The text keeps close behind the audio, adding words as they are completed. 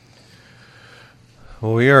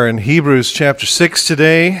Well, we are in Hebrews chapter 6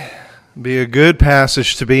 today. Be a good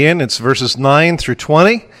passage to be in. It's verses 9 through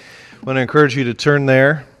 20. I want to encourage you to turn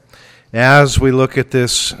there as we look at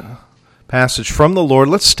this passage from the Lord.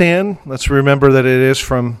 Let's stand. Let's remember that it is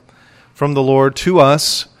from the Lord to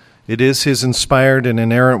us. It is His inspired and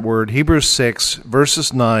inerrant word. Hebrews 6,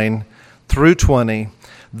 verses 9 through 20.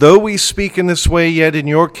 Though we speak in this way, yet in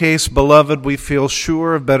your case, beloved, we feel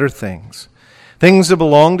sure of better things, things that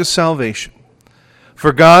belong to salvation.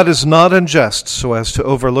 For God is not unjust so as to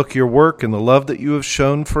overlook your work and the love that you have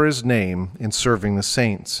shown for His name in serving the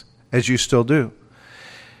saints, as you still do.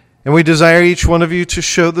 And we desire each one of you to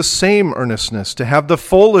show the same earnestness, to have the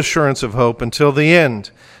full assurance of hope until the end,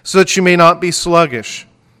 so that you may not be sluggish,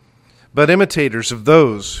 but imitators of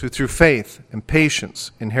those who through faith and patience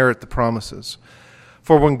inherit the promises.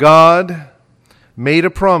 For when God made a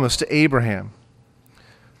promise to Abraham,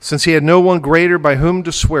 since he had no one greater by whom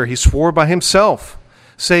to swear, he swore by himself,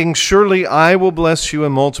 saying, surely I will bless you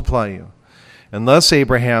and multiply you. And thus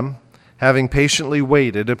Abraham, having patiently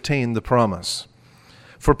waited, obtained the promise.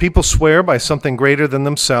 For people swear by something greater than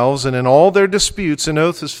themselves, and in all their disputes an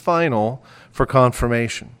oath is final for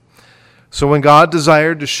confirmation. So when God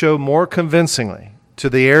desired to show more convincingly to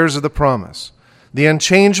the heirs of the promise the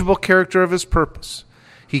unchangeable character of His purpose,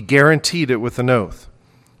 He guaranteed it with an oath,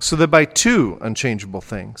 so that by two unchangeable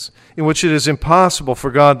things, in which it is impossible for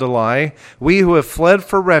God to lie, we who have fled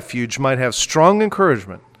for refuge might have strong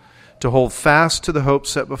encouragement to hold fast to the hope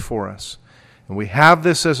set before us. And we have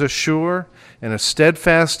this as a sure and a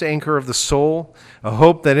steadfast anchor of the soul, a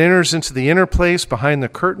hope that enters into the inner place behind the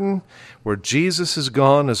curtain, where Jesus is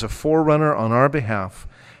gone as a forerunner on our behalf,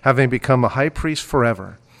 having become a high priest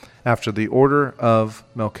forever, after the order of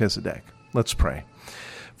Melchizedek. Let's pray.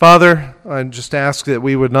 Father, I just ask that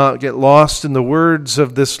we would not get lost in the words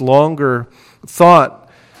of this longer thought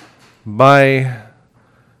by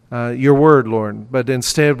your word, Lord, but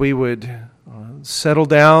instead we would settle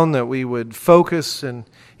down, that we would focus and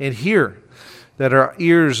hear, that our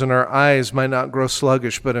ears and our eyes might not grow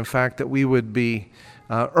sluggish, but in fact that we would be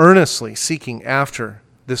earnestly seeking after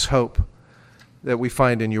this hope that we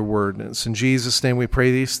find in your word. And it's in Jesus' name we pray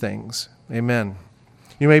these things. Amen.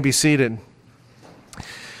 You may be seated.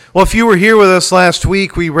 Well, if you were here with us last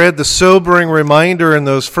week, we read the sobering reminder in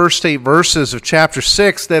those first 8 verses of chapter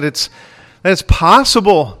 6 that it's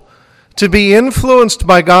possible to be influenced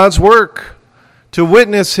by God's work, to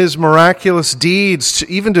witness His miraculous deeds,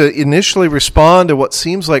 even to initially respond to what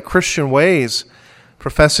seems like Christian ways,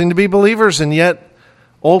 professing to be believers and yet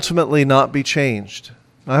ultimately not be changed.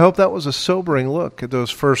 I hope that was a sobering look at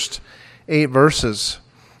those first 8 verses.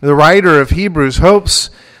 The writer of Hebrews hopes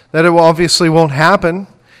that it obviously won't happen,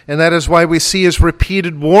 and that is why we see his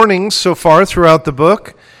repeated warnings so far throughout the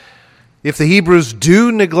book. If the Hebrews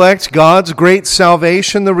do neglect God's great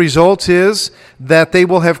salvation, the result is that they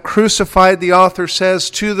will have crucified, the author says,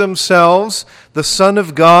 to themselves the Son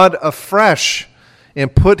of God afresh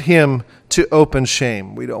and put Him to open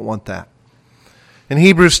shame. We don't want that. In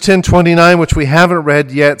Hebrews 10:29, which we haven't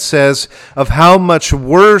read yet, says, of how much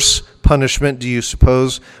worse punishment do you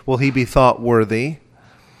suppose will he be thought worthy,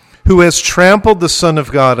 who has trampled the Son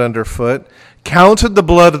of God underfoot, counted the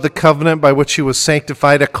blood of the covenant by which he was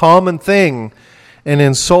sanctified a common thing, and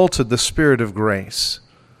insulted the Spirit of grace.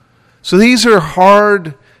 So these are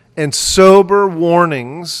hard and sober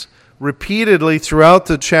warnings repeatedly throughout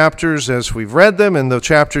the chapters as we've read them and the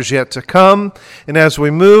chapters yet to come. And as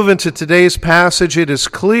we move into today's passage, it is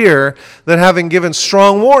clear that having given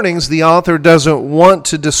strong warnings, the author doesn't want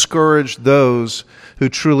to discourage those who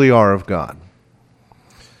truly are of God.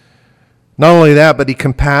 Not only that, but he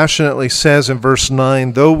compassionately says in verse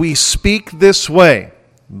 9, though we speak this way,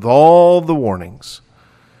 with all the warnings,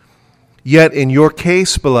 yet in your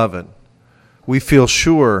case, beloved, we feel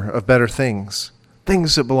sure of better things,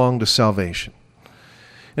 things that belong to salvation.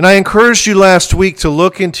 And I encouraged you last week to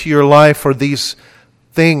look into your life for these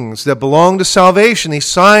things that belong to salvation, these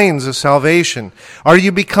signs of salvation. Are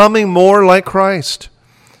you becoming more like Christ?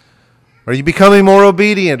 Are you becoming more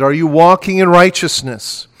obedient? Are you walking in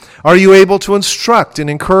righteousness? Are you able to instruct and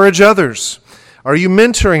encourage others? Are you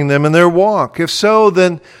mentoring them in their walk? If so,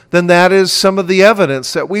 then that is some of the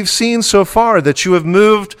evidence that we've seen so far, that you have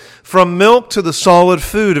moved from milk to the solid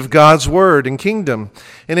food of God's Word and kingdom.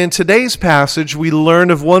 And in today's passage, we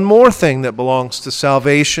learn of one more thing that belongs to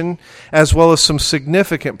salvation, as well as some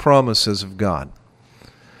significant promises of God.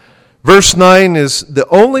 Verse 9 is the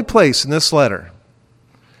only place in this letter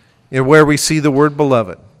where we see the word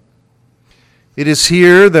beloved. It is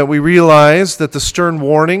here that we realize that the stern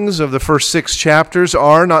warnings of the first 6 chapters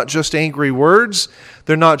are not just angry words.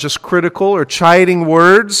 They're not just critical or chiding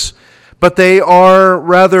words, but they are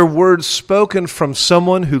rather words spoken from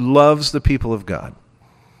someone who loves the people of God.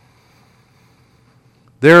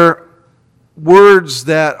 They're words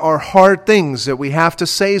that are hard things that we have to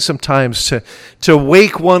say sometimes to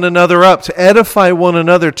wake one another up, to edify one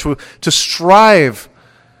another, to strive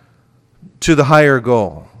to the higher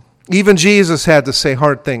goal. Even Jesus had to say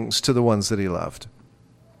hard things to the ones that he loved.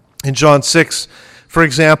 In John 6, for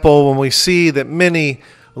example, when we see that many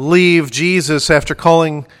leave Jesus after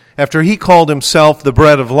he called himself the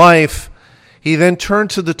bread of life, he then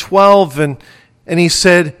turned to the 12 and he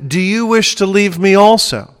said, "Do you wish to leave me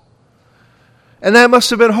also?" And that must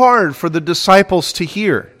have been hard for the disciples to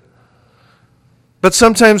hear. But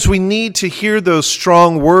sometimes we need to hear those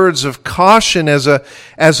strong words of caution as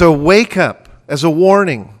a wake-up, as a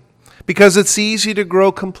warning, because it's easy to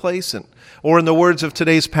grow complacent. Or in the words of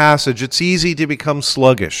today's passage, it's easy to become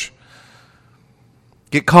sluggish,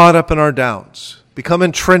 get caught up in our doubts, become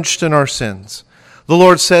entrenched in our sins. The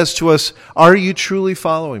Lord says to us, "Are you truly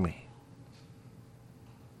following me?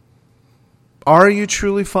 Are you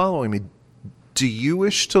truly following me? Do you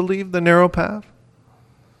wish to leave the narrow path?"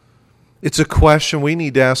 It's a question we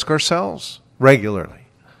need to ask ourselves regularly.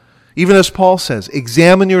 Even as Paul says,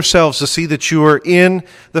 examine yourselves to see that you are in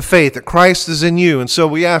the faith, that Christ is in you. And so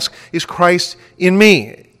we ask, is Christ in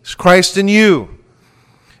me? Is Christ in you?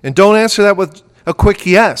 And don't answer that with a quick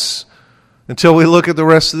yes until we look at the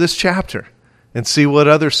rest of this chapter and see what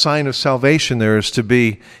other sign of salvation there is to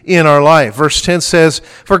be in our life. Verse 10 says,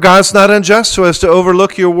 "For God's not unjust so as to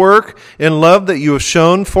overlook your work and love that you have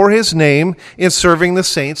shown for his name in serving the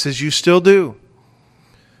saints as you still do."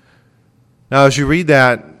 Now, as you read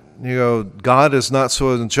that, you go, God is not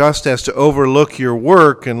so unjust as to overlook your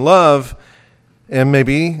work and love. And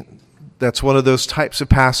maybe that's one of those types of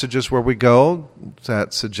passages where we go,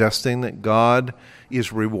 that's suggesting that God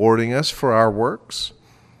is rewarding us for our works.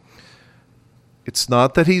 It's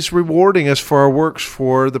not that he's rewarding us for our works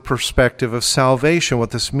for the perspective of salvation.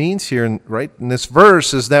 What this means here, right in this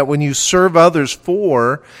verse, is that when you serve others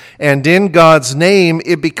for and in God's name,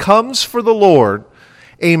 it becomes for the Lord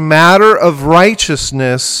a matter of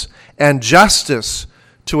righteousness and justice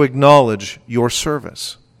to acknowledge your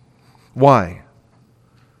service. Why?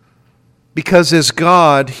 Because as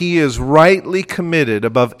God, he is rightly committed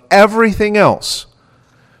above everything else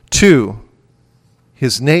to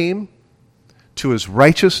his name, to his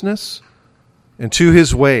righteousness, and to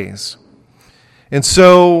his ways. And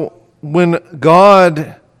so when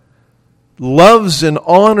God loves and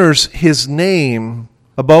honors his name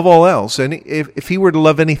above all else, and if he were to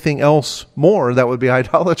love anything else more, that would be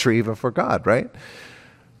idolatry even for God, right?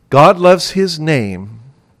 God loves his name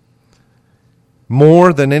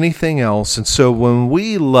more than anything else. And so when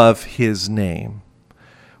we love his name,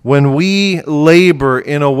 when we labor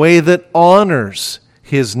in a way that honors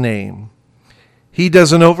his name, he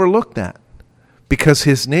doesn't overlook that because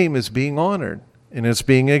his name is being honored and it's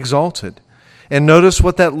being exalted. And notice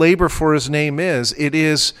what that labor for his name is. It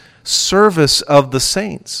is service of the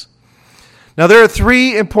saints. Now, there are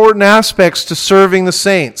three important aspects to serving the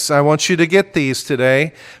saints. I want you to get these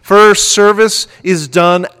today. First, service is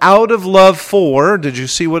done out of love for, did you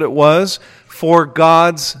see what it was? For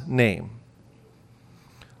God's name.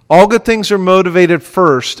 All good things are motivated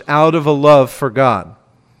first out of a love for God.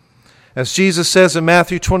 As Jesus says in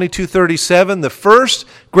Matthew 22:37, the first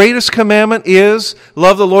greatest commandment is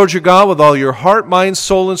love the Lord your God with all your heart, mind,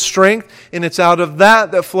 soul, and strength. And it's out of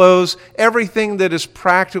that flows everything that is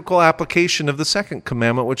practical application of the second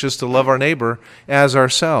commandment, which is to love our neighbor as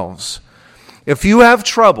ourselves. If you have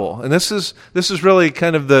trouble, and this is really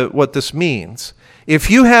kind of what this means,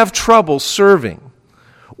 if you have trouble serving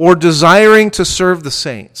or desiring to serve the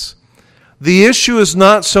saints, the issue is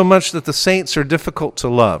not so much that the saints are difficult to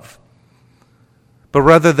love, but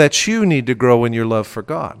rather that you need to grow in your love for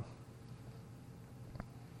God.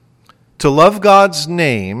 To love God's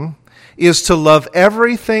name is to love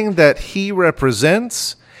everything that he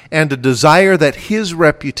represents and to desire that his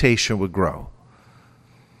reputation would grow.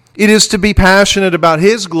 It is to be passionate about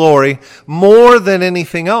his glory more than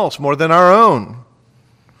anything else, more than our own,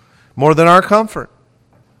 more than our comfort,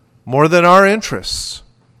 more than our interests.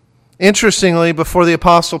 Interestingly, before the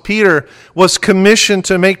Apostle Peter was commissioned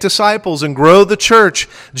to make disciples and grow the church,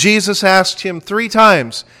 Jesus asked him 3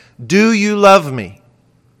 times, "Do you love me?"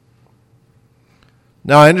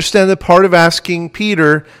 Now, I understand that part of asking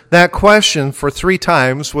Peter that question for 3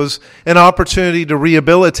 times was an opportunity to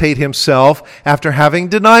rehabilitate himself after having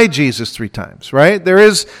denied Jesus 3 times, right? There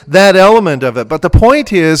is that element of it. But the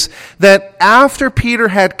point is that after Peter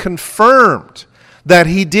had confirmed that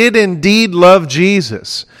he did indeed love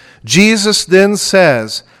Jesus, Jesus then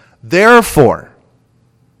says, therefore,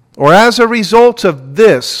 or as a result of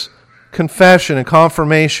this confession and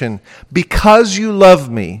confirmation, because you love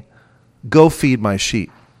me, go feed my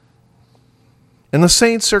sheep. And the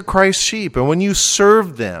saints are Christ's sheep. And when you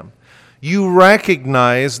serve them, you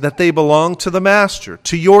recognize that they belong to the Master,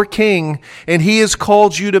 to your King, and He has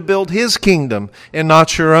called you to build His kingdom and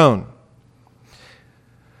not your own.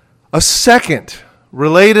 A second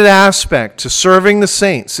related aspect to serving the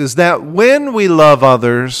saints is that when we love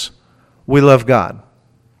others, we love God.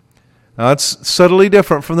 Now, it's subtly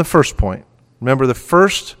different from the first point. Remember, the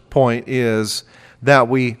first point is that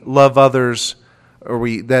we love others,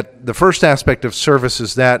 that the first aspect of service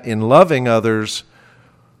is that in loving others,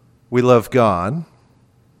 we love God.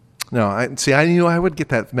 No, I knew I would get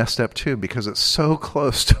that messed up too because it's so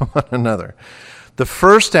close to one another. The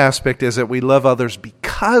first aspect is that we love others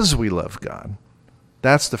because we love God.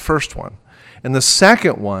 That's the first one. And the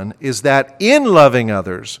second one is that in loving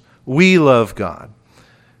others, we love God.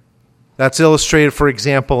 That's illustrated, for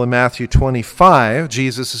example, in Matthew 25,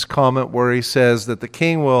 Jesus' comment where He says that the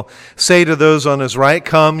King will say to those on His right,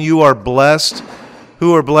 "Come, you are blessed,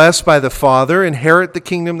 who are blessed by the Father, inherit the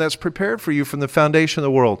kingdom that's prepared for you from the foundation of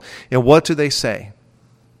the world." And what do they say?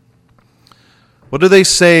 What do they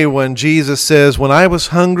say when Jesus says, "When I was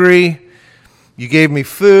hungry, you gave me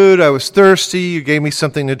food. I was thirsty, you gave me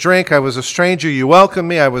something to drink. I was a stranger, you welcomed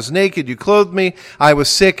me. I was naked, you clothed me. I was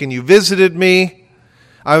sick, and you visited me.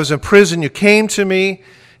 I was in prison, you came to me."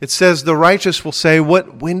 It says the righteous will say,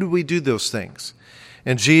 when do we do those things?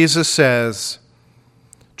 And Jesus says,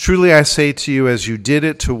 "Truly I say to you, as you did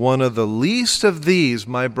it to one of the least of these,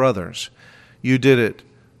 my brothers, you did it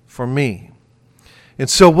for me." And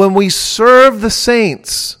so when we serve the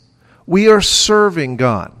saints, we are serving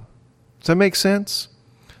God. Does that make sense?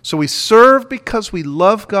 So we serve because we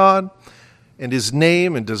love God and His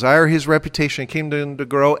name and desire His reputation and kingdom to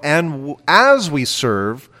grow. And as we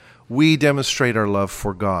serve, we demonstrate our love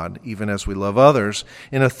for God, even as we love others.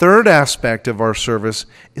 And a third aspect of our service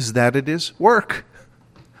is that it is work.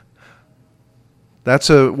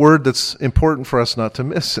 That's a word that's important for us not to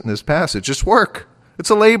miss in this passage. It's work.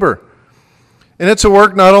 It's a labor. And it's a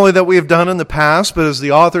work not only that we have done in the past, but as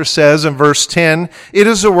the author says in verse 10, it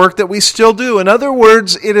is a work that we still do. In other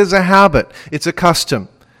words, it is a habit. It's a custom.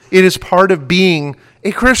 It is part of being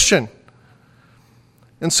a Christian.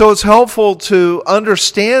 And so it's helpful to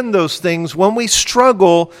understand those things when we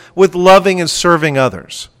struggle with loving and serving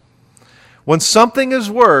others. When something is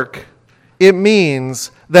work, it means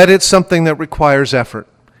that it's something that requires effort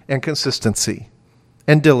and consistency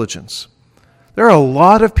and diligence. There are a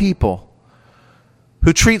lot of people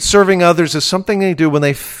who treat serving others as something they do when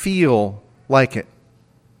they feel like it.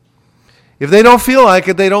 If they don't feel like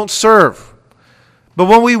it, they don't serve. But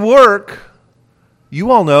when we work, you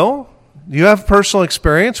all know, you have personal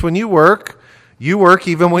experience. When you work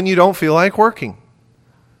even when you don't feel like working.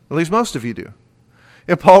 At least most of you do.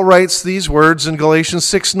 And Paul writes these words in Galatians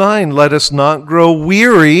 6:9, "Let us not grow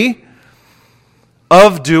weary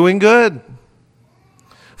of doing good.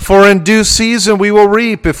 For in due season we will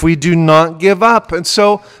reap if we do not give up." And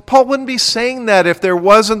so Paul wouldn't be saying that if there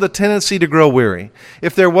wasn't the tendency to grow weary,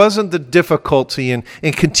 if there wasn't the difficulty in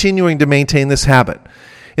continuing to maintain this habit.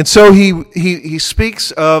 And so he speaks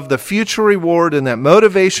of the future reward and that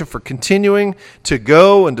motivation for continuing to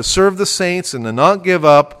go and to serve the saints and to not give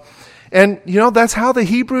up. And, that's how the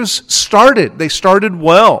Hebrews started. They started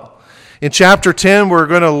well. In chapter 10, we're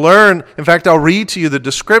going to learn, in fact, I'll read to you the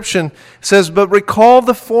description. It says, "But recall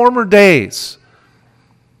the former days."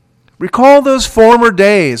 Recall those former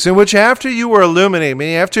days in which after you were illuminated,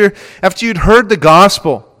 meaning after you'd heard the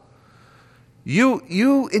gospel,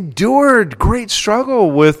 you endured great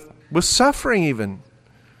struggle with suffering even.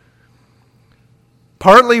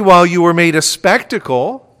 Partly while you were made a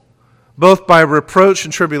spectacle, both by reproach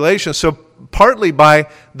and tribulation, so partly by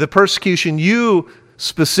the persecution you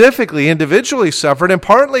specifically, individually suffered, and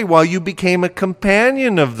partly while you became a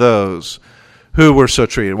companion of those who were so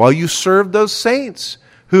treated, while you served those saints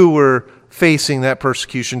who were facing that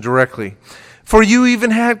persecution directly. "For you even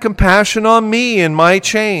had compassion on me in my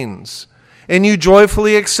chains, and you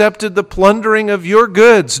joyfully accepted the plundering of your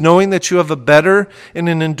goods, knowing that you have a better and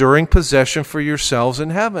an enduring possession for yourselves in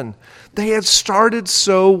heaven." They had started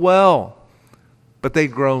so well, but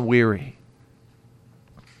they'd grown weary.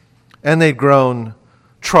 And they'd grown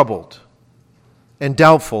troubled and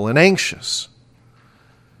doubtful and anxious.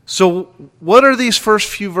 So what are these first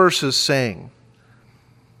few verses saying?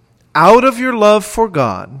 Out of your love for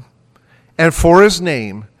God and for His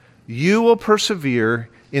name, you will persevere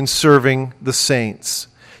in serving the saints.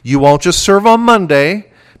 You won't just serve on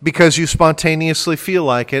Monday because you spontaneously feel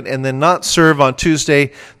like it and then not serve on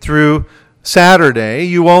Tuesday through Saturday.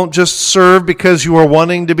 You won't just serve because you are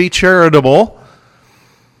wanting to be charitable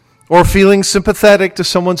or feeling sympathetic to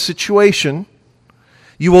someone's situation.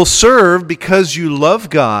 You will serve because you love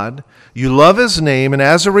God, you love His name, and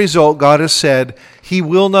as a result, God has said He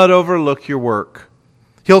will not overlook your work.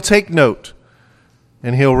 He'll take note,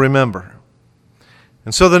 and He'll remember.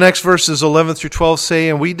 And so the next verses 11 through 12 say,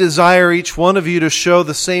 "And we desire each one of you to show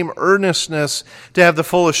the same earnestness, to have the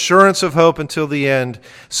full assurance of hope until the end,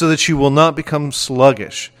 so that you will not become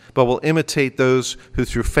sluggish, but will imitate those who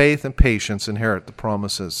through faith and patience inherit the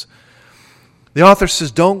promises." The author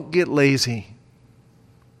says, don't get lazy.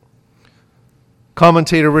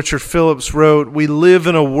 Commentator Richard Phillips wrote, "We live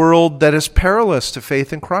in a world that is perilous to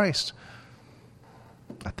faith in Christ."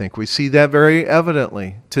 I think we see that very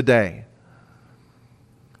evidently today.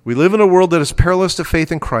 We live in a world that is perilous to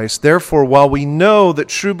faith in Christ. Therefore, while we know that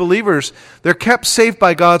true believers, they're kept safe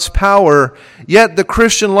by God's power, yet the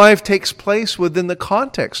Christian life takes place within the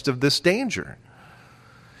context of this danger.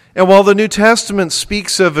 And while the New Testament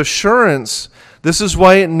speaks of assurance, this is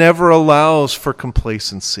why it never allows for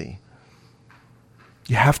complacency.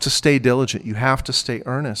 You have to stay diligent. You have to stay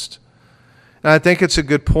earnest. And I think it's a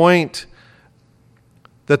good point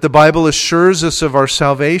that the Bible assures us of our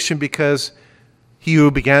salvation because He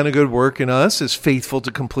who began a good work in us is faithful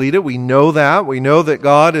to complete it. We know that. We know that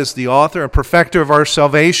God is the author and perfecter of our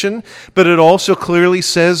salvation, but it also clearly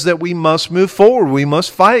says that we must move forward. We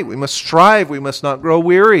must fight. We must strive. We must not grow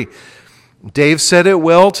weary. Dave said it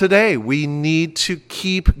well today. We need to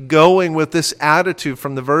keep going with this attitude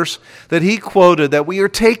from the verse that he quoted, that we are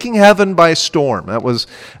taking heaven by storm. That was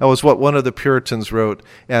what one of the Puritans wrote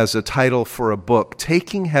as a title for a book,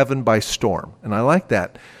 Taking Heaven by Storm. And I like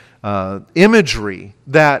that imagery,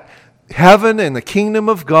 that heaven and the kingdom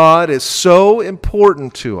of God is so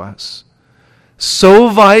important to us, so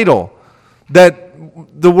vital, that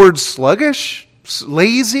the word sluggish,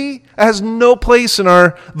 lazy, has no place in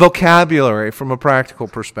our vocabulary from a practical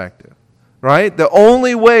perspective, right? The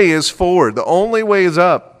only way is forward. The only way is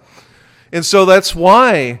up. And so that's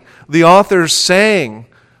why the author's saying,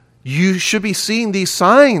 you should be seeing these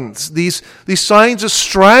signs, these signs of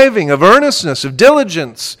striving, of earnestness, of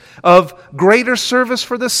diligence, of greater service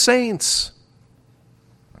for the saints.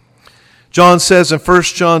 John says in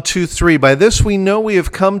 1 John 2:3, "By this we know we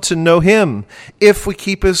have come to know Him, if we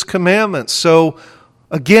keep His commandments." So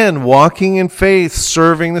again, walking in faith,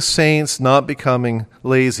 serving the saints, not becoming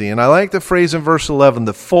lazy. And I like the phrase in verse 11,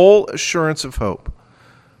 the full assurance of hope.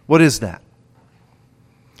 What is that?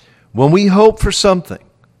 When we hope for something,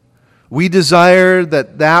 we desire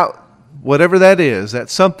that whatever that is, that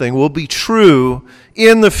something will be true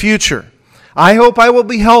in the future. I hope I will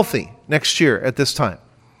be healthy next year at this time.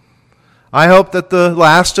 I hope that the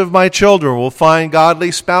last of my children will find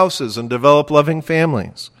godly spouses and develop loving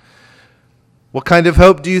families. What kind of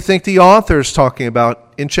hope do you think the author is talking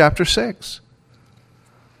about in chapter 6?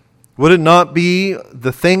 Would it not be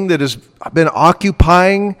the thing that has been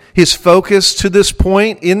occupying his focus to this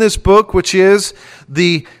point in this book, which is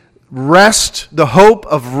the rest, the hope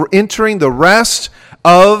of entering the rest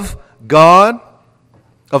of God,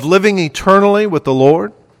 of living eternally with the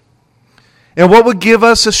Lord? And what would give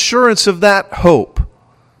us assurance of that hope?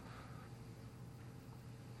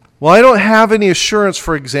 Well, I don't have any assurance,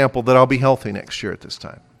 for example, that I'll be healthy next year at this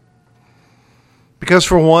time. Because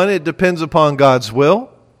for one, it depends upon God's will.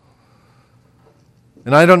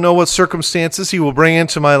 And I don't know what circumstances He will bring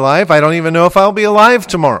into my life. I don't even know if I'll be alive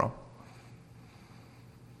tomorrow.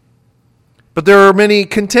 But there are many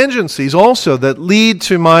contingencies also that lead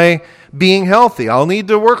to my being healthy. I'll need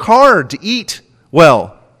to work hard to eat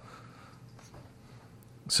well.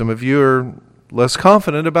 Some of you are less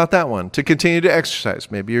confident about that one. To continue to exercise.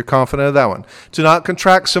 Maybe you're confident of that one. To not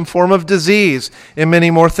contract some form of disease and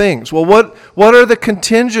many more things. Well, what are the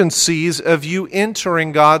contingencies of you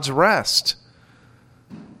entering God's rest?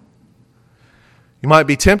 You might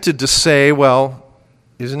be tempted to say, well,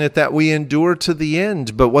 isn't it that we endure to the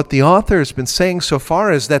end? But what the author has been saying so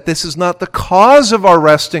far is that this is not the cause of our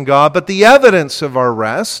rest in God, but the evidence of our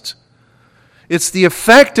rest. It's the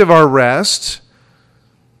effect of our rest.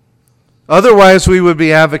 Otherwise, we would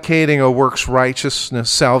be advocating a works righteousness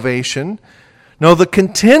salvation. No, the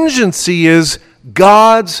contingency is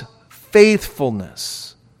God's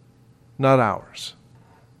faithfulness, not ours.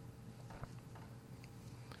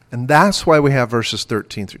 And that's why we have verses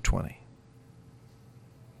 13 through 20.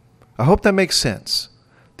 I hope that makes sense.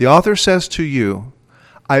 The author says to you,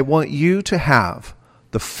 I want you to have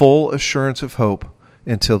the full assurance of hope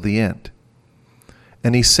until the end.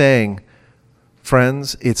 And he's saying,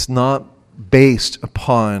 friends, it's not based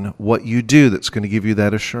upon what you do that's going to give you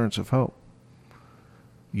that assurance of hope.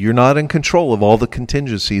 You're not in control of all the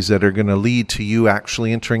contingencies that are going to lead to you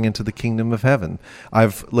actually entering into the kingdom of heaven.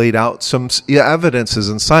 I've laid out some evidences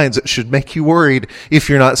and signs that should make you worried if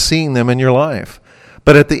you're not seeing them in your life.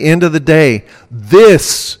 But at the end of the day,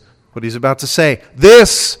 this, what he's about to say,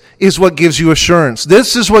 this is what gives you assurance.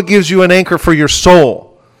 This is what gives you an anchor for your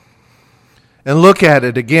soul. And look at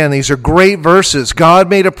it again. These are great verses. God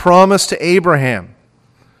made a promise to Abraham.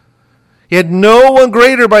 He had no one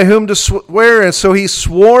greater by whom to swear, and so he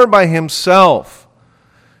swore by himself,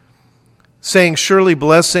 saying, surely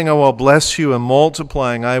blessing I will bless you, and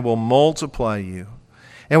multiplying I will multiply you.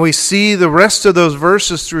 And we see the rest of those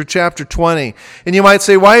verses through chapter 20. And you might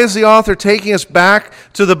say, why is the author taking us back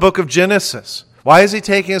to the book of Genesis? Why is he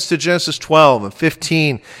taking us to Genesis 12 and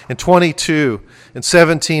 15 and 22 and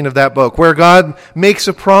 17 of that book, where God makes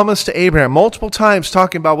a promise to Abraham multiple times,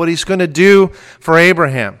 talking about what he's going to do for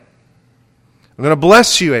Abraham? I'm going to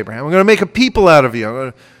bless you, Abraham. I'm going to make a people out of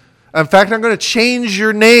you. In fact, I'm going to change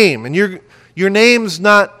your name. And your name's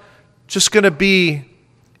not just going to be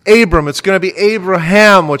Abram. It's going to be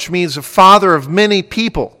Abraham, which means a father of many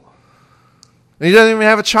people. And he doesn't even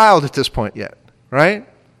have a child at this point yet, right?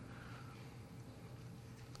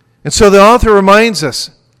 And so the author reminds us,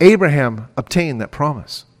 Abraham obtained that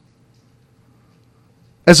promise.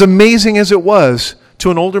 As amazing as it was to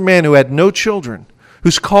an older man who had no children,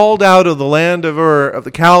 who's called out of the land of Ur, of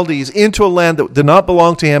the Chaldees, into a land that did not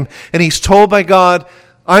belong to him, and he's told by God,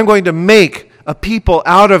 I'm going to make a people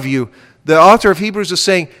out of you. The author of Hebrews is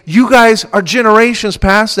saying, you guys are generations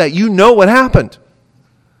past that. You know what happened.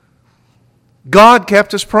 God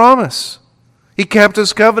kept his promise. He kept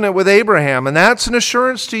his covenant with Abraham, and that's an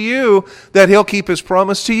assurance to you that he'll keep his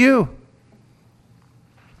promise to you.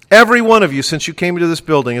 Every one of you, since you came into this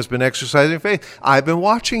building, has been exercising faith. I've been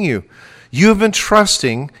watching you. You have been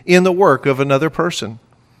trusting in the work of another person.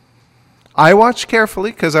 I watched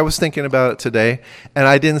carefully because I was thinking about it today, and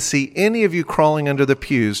I didn't see any of you crawling under the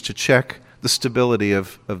pews to check the stability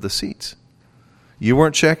of the seats. You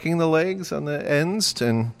weren't checking the legs on the ends,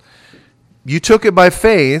 and you took it by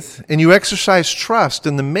faith, and you exercised trust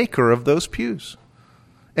in the maker of those pews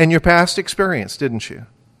and your past experience, didn't you?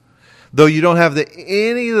 Though you don't have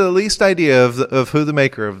the least idea of who the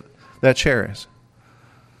maker of that chair is.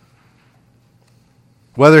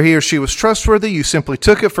 Whether he or she was trustworthy, you simply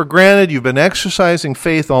took it for granted. You've been exercising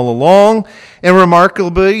faith all along, and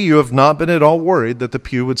remarkably, you have not been at all worried that the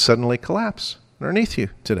pew would suddenly collapse underneath you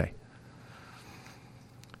today.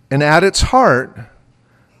 And at its heart,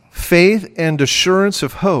 faith and assurance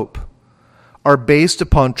of hope are based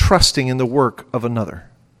upon trusting in the work of another.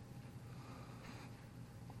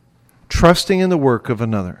 Trusting in the work of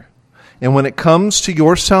another. And when it comes to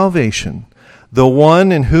your salvation, the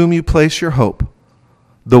one in whom you place your hope,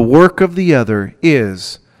 the work of the other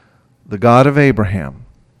is the God of Abraham,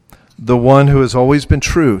 the one who has always been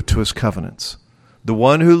true to his covenants, the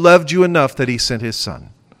one who loved you enough that he sent his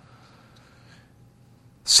son.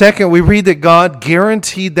 Second, we read that God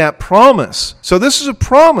guaranteed that promise. So this is a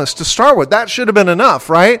promise to start with. That should have been enough,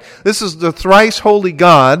 right? This is the thrice holy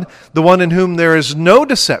God, the one in whom there is no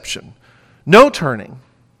deception, no turning,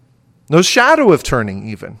 no shadow of turning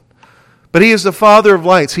even. But he is the Father of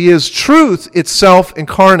lights. He is truth itself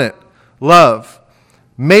incarnate, love,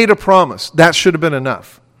 made a promise. That should have been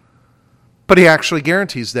enough. But he actually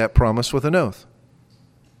guarantees that promise with an oath.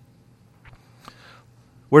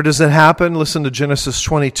 Where does it happen? Listen to Genesis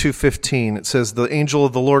 22:15. It says, the angel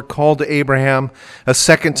of the Lord called to Abraham a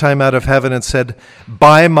second time out of heaven and said,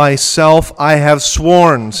 by myself I have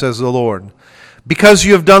sworn, says the Lord, because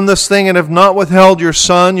you have done this thing and have not withheld your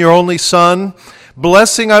son, your only son,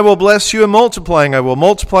 blessing I will bless you, and multiplying I will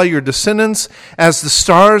multiply your descendants as the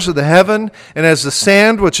stars of the heaven and as the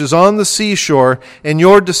sand which is on the seashore. And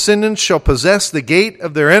your descendants shall possess the gate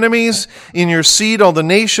of their enemies. In your seed all the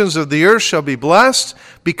nations of the earth shall be blessed,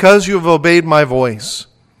 because you have obeyed my voice.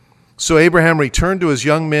 So Abraham returned to his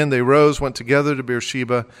young men. They rose, went together to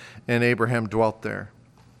Beersheba, and Abraham dwelt there.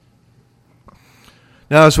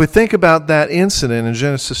 Now, as we think about that incident in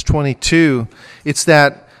Genesis 22, it's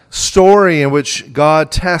that story in which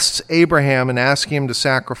God tests Abraham and asks him to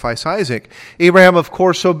sacrifice Isaac. Abraham, of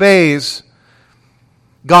course, obeys.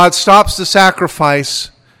 God stops the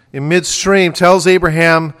sacrifice in midstream, tells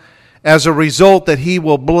Abraham as a result that he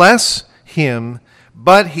will bless him,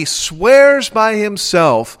 but he swears by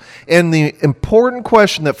himself. And the important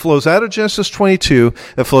question that flows out of Genesis 22,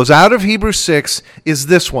 that flows out of Hebrews 6, is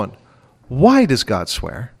this one. Why does God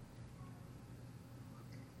swear?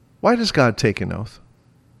 Why does God take an oath?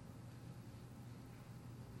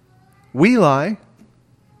 We lie.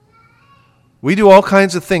 We do all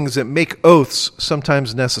kinds of things that make oaths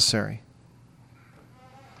sometimes necessary.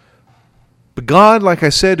 But God, like I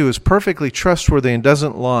said, who is perfectly trustworthy and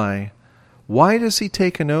doesn't lie, why does he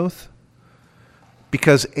take an oath?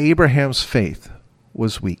 Because Abraham's faith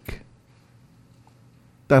was weak.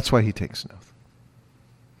 That's why he takes an oath.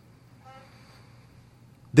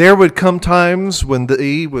 There would come times when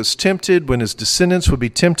he was tempted, when his descendants would be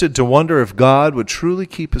tempted to wonder if God would truly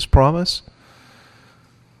keep his promise.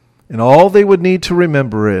 And all they would need to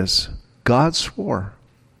remember is God swore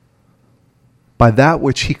by that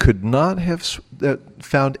which he could not have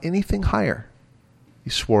found anything higher. He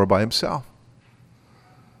swore by himself.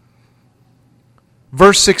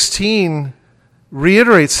 Verse 16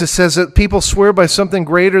 reiterates, it says that people swear by something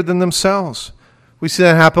greater than themselves. We see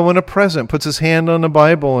that happen when a president puts his hand on the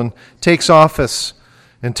Bible and takes office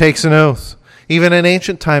and takes an oath. Even in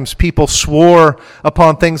ancient times, people swore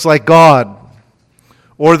upon things like God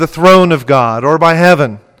or the throne of God or by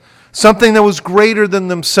heaven, something that was greater than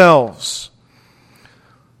themselves.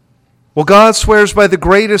 Well, God swears by the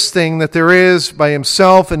greatest thing that there is, by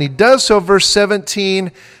himself, and he does so. Verse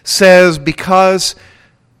 17 says, because,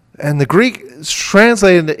 and the Greek is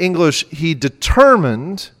translated into English, he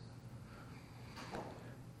determined.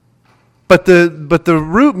 But the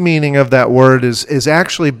root meaning of that word is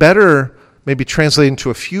actually better, maybe translated into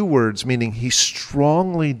a few words, meaning he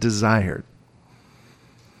strongly desired.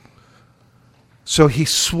 So he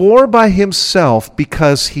swore by himself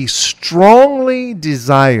because he strongly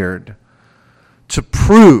desired to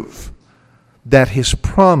prove that his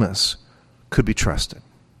promise could be trusted.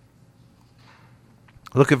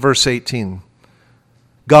 Look at verse 18.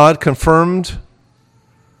 God confirmed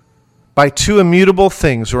by two immutable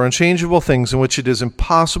things or unchangeable things in which it is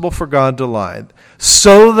impossible for God to lie,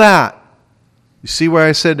 so that, you see where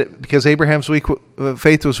I said because Abraham's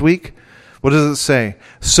faith was weak? What does it say?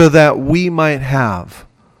 So that we might have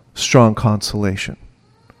strong consolation.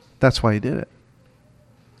 That's why he did it.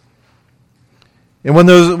 And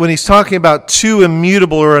when he's talking about two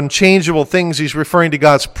immutable or unchangeable things, he's referring to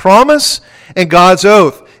God's promise and God's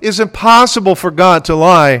oath. It's impossible for God to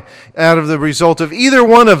lie out of the result of either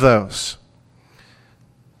one of those.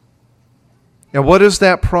 And what is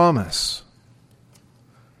that promise?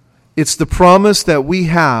 It's the promise that we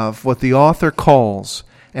have what the author calls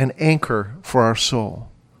an anchor for our soul.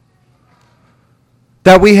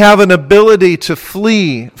 That we have an ability to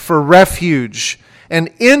flee for refuge and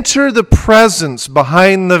enter the presence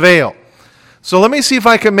behind the veil. So let me see if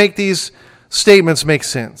I can make these statements make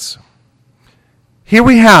sense. Here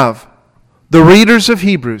we have the readers of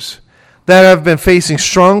Hebrews that have been facing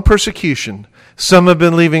strong persecution. Some have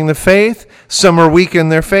been leaving the faith, some are weak in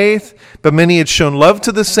their faith, but many had shown love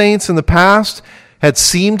to the saints in the past, had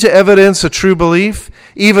seemed to evidence a true belief.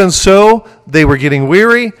 Even so, they were getting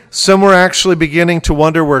weary. Some were actually beginning to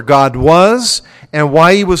wonder where God was and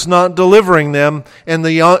why he was not delivering them. And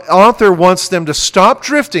the author wants them to stop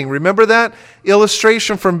drifting. Remember that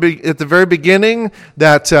illustration from at the very beginning,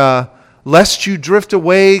 that lest you drift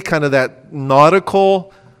away, kind of that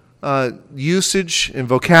nautical usage and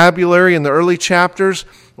vocabulary in the early chapters?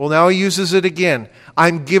 Well, now he uses it again.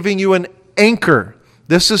 I'm giving you an anchor.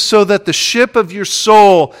 This is so that the ship of your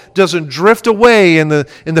soul doesn't drift away in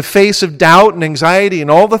the face of doubt and anxiety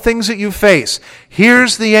and all the things that you face.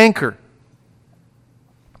 Here's the anchor.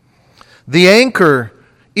 The anchor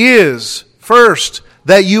is, first,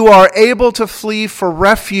 that you are able to flee for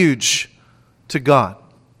refuge to God.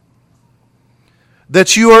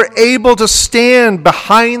 That you are able to stand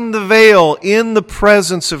behind the veil in the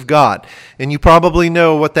presence of God. And you probably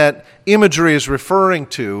know what that imagery is referring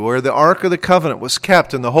to, where the Ark of the Covenant was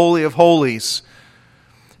kept in the Holy of Holies.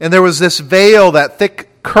 And there was this veil, that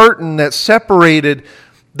thick curtain that separated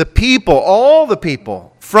the people, all the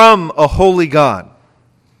people, from a holy God.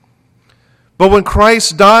 But when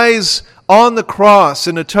Christ dies on the cross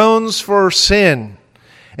and atones for sin,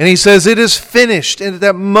 and he says, it is finished. And at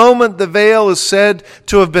that moment, the veil is said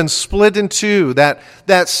to have been split in two.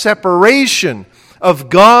 That separation of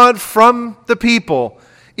God from the people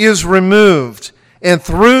is removed. And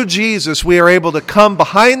through Jesus, we are able to come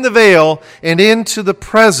behind the veil and into the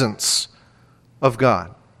presence of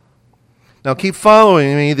God. Now keep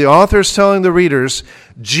following me. The author is telling the readers,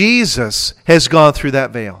 Jesus has gone through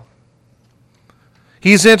that veil.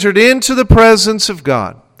 He's entered into the presence of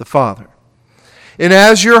God, the Father. And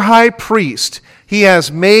as your high priest, he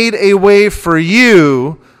has made a way for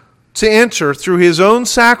you to enter through his own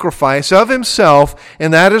sacrifice of himself,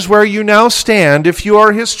 and that is where you now stand. If you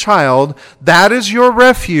are his child, that is your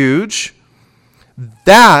refuge.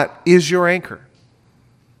 That is your anchor.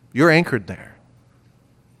 You're anchored there.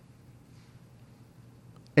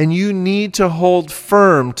 And you need to hold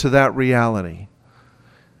firm to that reality.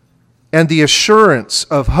 and the assurance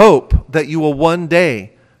of hope that you will one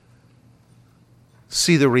day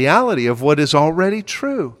see the reality of what is already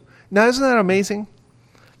true. Now, isn't that amazing?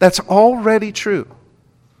 That's already true.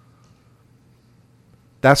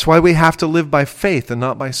 That's why we have to live by faith and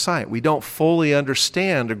not by sight. We don't fully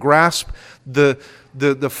understand or grasp the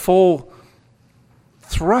full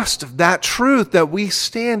thrust of that truth that we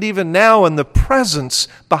stand even now in the presence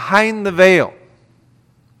behind the veil.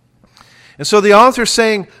 And so the author is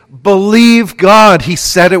saying, believe God. He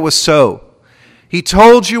said it was so. He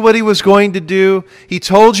told you what he was going to do. He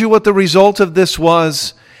told you what the result of this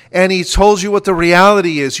was. And he told you what the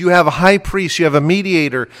reality is. You have a high priest, you have a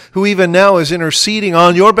mediator who even now is interceding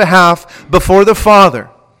on your behalf before the Father.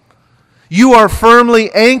 You are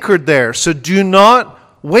firmly anchored there, so do not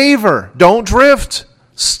waver. Don't drift.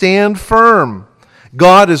 Stand firm.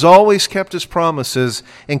 God has always kept his promises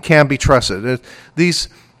and can be trusted.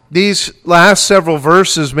 These last several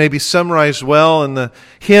verses may be summarized well in the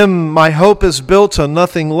hymn, My Hope is Built on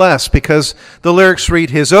Nothing Less, because the lyrics read,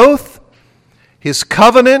 His oath, His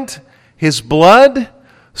covenant, His blood,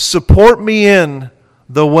 support me in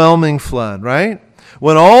the whelming flood, right?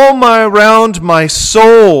 When all around my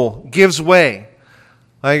soul gives way,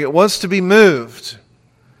 like it wants to be moved,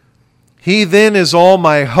 He then is all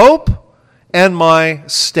my hope and my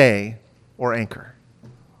stay or anchor.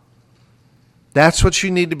 That's what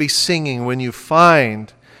you need to be singing when you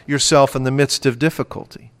find yourself in the midst of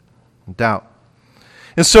difficulty and doubt.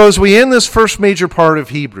 And so as we end this first major part of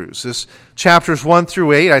Hebrews, this chapters 1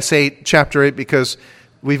 through 8, I say chapter 8 because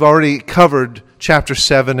we've already covered chapter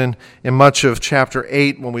 7 and much of chapter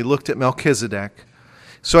 8 when we looked at Melchizedek.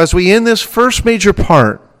 So as we end this first major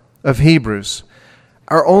part of Hebrews,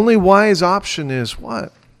 our only wise option is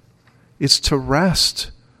what? It's to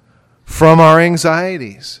rest from our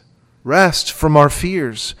anxieties, rest from our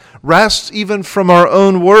fears, rest even from our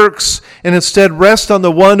own works, and instead rest on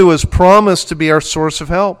the one who has promised to be our source of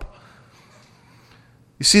help.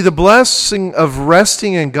 You see, the blessing of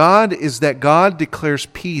resting in God is that God declares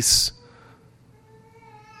peace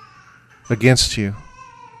against you.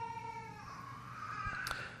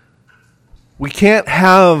 We can't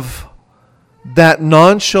have that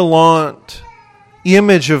nonchalant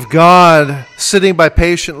image of God sitting by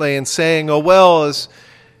patiently and saying, oh, well, as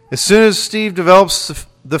soon as Steve develops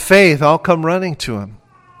the faith, I'll come running to him.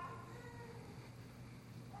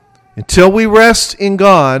 Until we rest in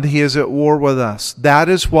God, He is at war with us. That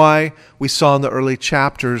is why we saw in the early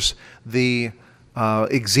chapters the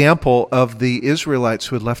example of the Israelites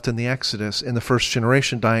who had left in the Exodus in the first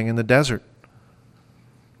generation dying in the desert.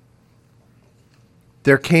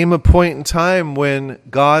 There came a point in time when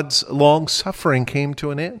God's long-suffering came to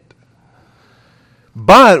an end.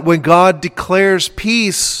 But when God declares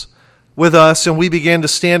peace with us and we begin to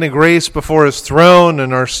stand in grace before His throne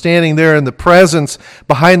and are standing there in the presence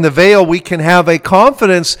behind the veil, we can have a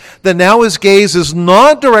confidence that now His gaze is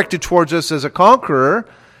not directed towards us as a conqueror,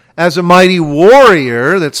 as a mighty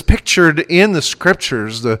warrior that's pictured in the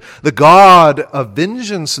Scriptures, the God of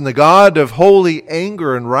vengeance and the God of holy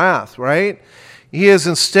anger and wrath, right? He is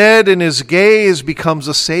instead, in His gaze, becomes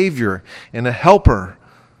a Savior and a helper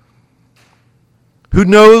who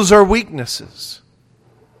knows our weaknesses.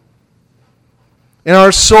 And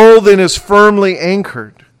our soul then is firmly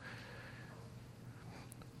anchored.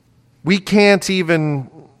 We can't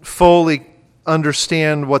even fully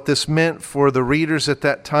understand what this meant for the readers at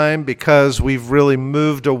that time because we've really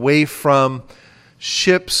moved away from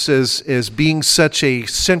ships as being such a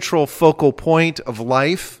central focal point of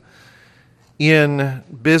life in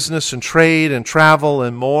business and trade and travel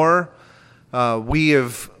and more. We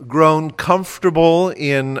have grown comfortable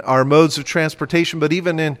in our modes of transportation, but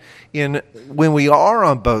even in when we are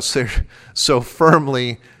on boats, they're so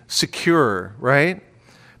firmly secure, right?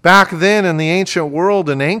 Back then in the ancient world,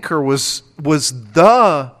 an anchor was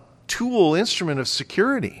the tool, instrument of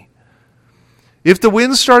security. If the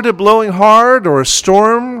wind started blowing hard or a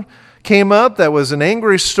storm came up that was an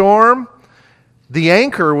angry storm, the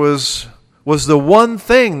anchor was the one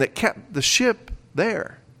thing that kept the ship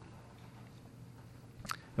there.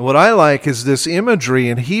 And what I like is this imagery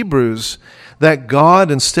in Hebrews that God,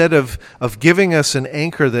 instead of giving us an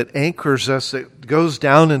anchor that anchors us, that goes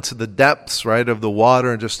down into the depths, right, of the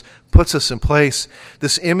water and just puts us in place,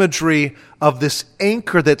 this imagery of this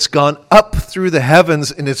anchor that's gone up through the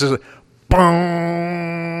heavens and it's just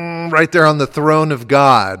boom, right there on the throne of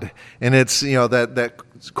God. And it's, that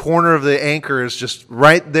corner of the anchor is just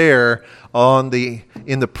right there in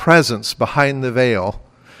the presence behind the veil.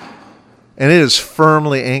 And it is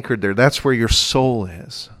firmly anchored there. That's where your soul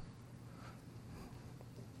is.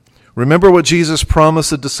 Remember what Jesus promised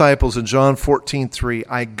the disciples in John 14:3.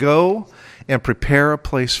 I go and prepare a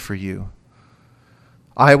place for you.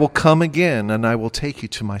 I will come again and I will take you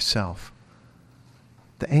to myself.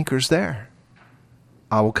 The anchor's there.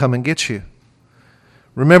 I will come and get you.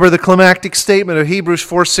 Remember the climactic statement of Hebrews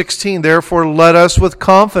 4:16. Therefore let us with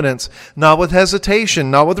confidence, not with hesitation,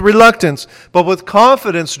 not with reluctance, but with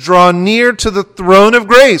confidence draw near to the throne of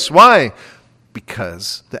grace. Why?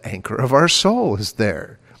 Because the anchor of our soul is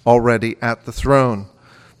there, already at the throne,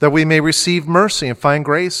 that we may receive mercy and find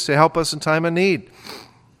grace to help us in time of need.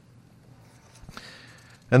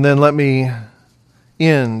 And then let me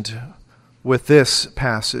end with this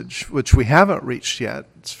passage, which we haven't reached yet.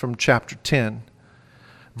 It's from chapter 10,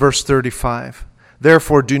 verse 35.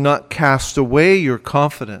 Therefore do not cast away your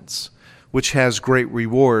confidence, which has great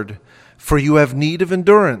reward, for you have need of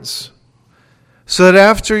endurance, so that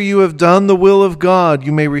after you have done the will of God,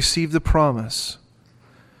 you may receive the promise.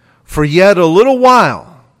 For yet a little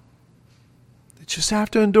while, you just have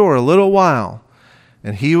to endure a little while,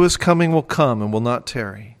 and he who is coming will come and will not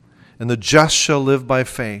tarry, and the just shall live by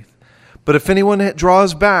faith. But if anyone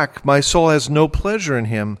draws back, my soul has no pleasure in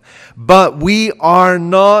him. But we are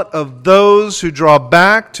not of those who draw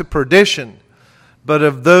back to perdition, but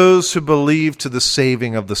of those who believe to the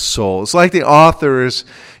saving of the soul. It's like the author is,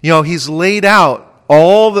 he's laid out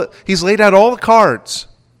all the cards.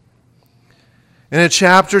 And in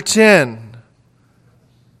chapter 10,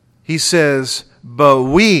 he says, but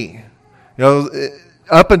we,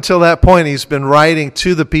 up until that point, he's been writing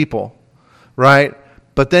to the people, right?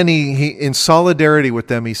 But then he in solidarity with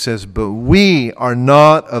them, he says, but we are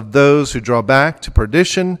not of those who draw back to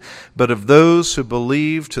perdition, but of those who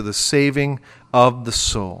believe to the saving of the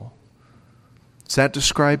soul. Does that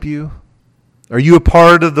describe you? Are you a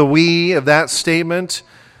part of the we of that statement?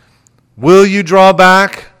 Will you draw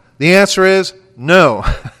back? The answer is no.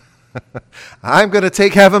 I'm going to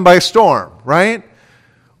take heaven by storm, right?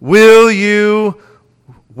 Will you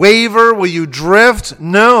waver? Will you drift?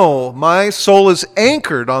 No, my soul is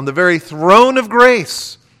anchored on the very throne of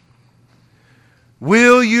grace.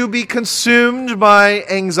 Will you be consumed by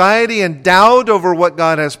anxiety and doubt over what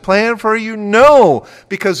God has planned for you? No,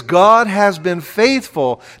 because God has been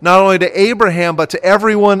faithful not only to Abraham, but to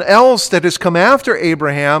everyone else that has come after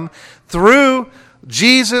Abraham through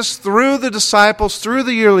Jesus, through the disciples, through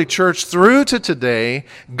the early church, through to today.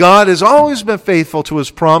 God has always been faithful to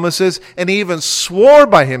his promises, and he even swore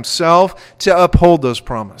by himself to uphold those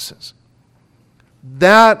promises.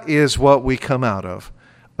 That is what we come out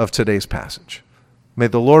of today's passage. May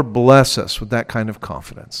the Lord bless us with that kind of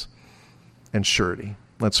confidence and surety.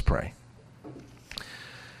 Let's pray.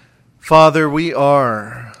 Father, we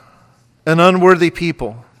are an unworthy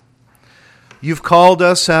people. You've called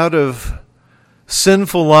us out of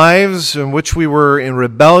sinful lives in which we were in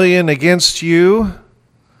rebellion against you.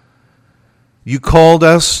 You called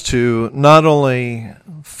us to not only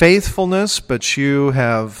faithfulness, but you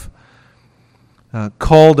have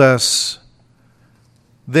called us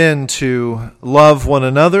then to love one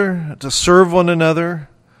another, to serve one another,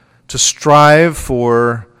 to strive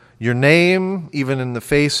for your name, even in the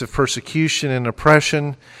face of persecution and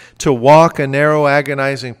oppression, to walk a narrow,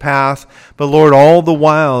 agonizing path. But Lord, all the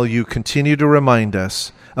while you continue to remind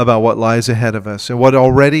us about what lies ahead of us and what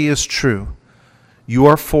already is true. You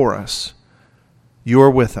are for us. You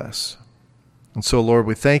are with us. And so, Lord,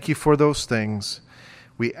 we thank you for those things.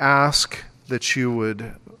 We ask that you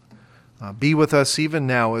would be with us even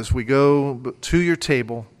now as we go to your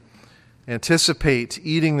table. Anticipate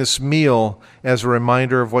eating this meal as a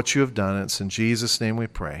reminder of what you have done. It's in Jesus' name we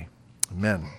pray. Amen.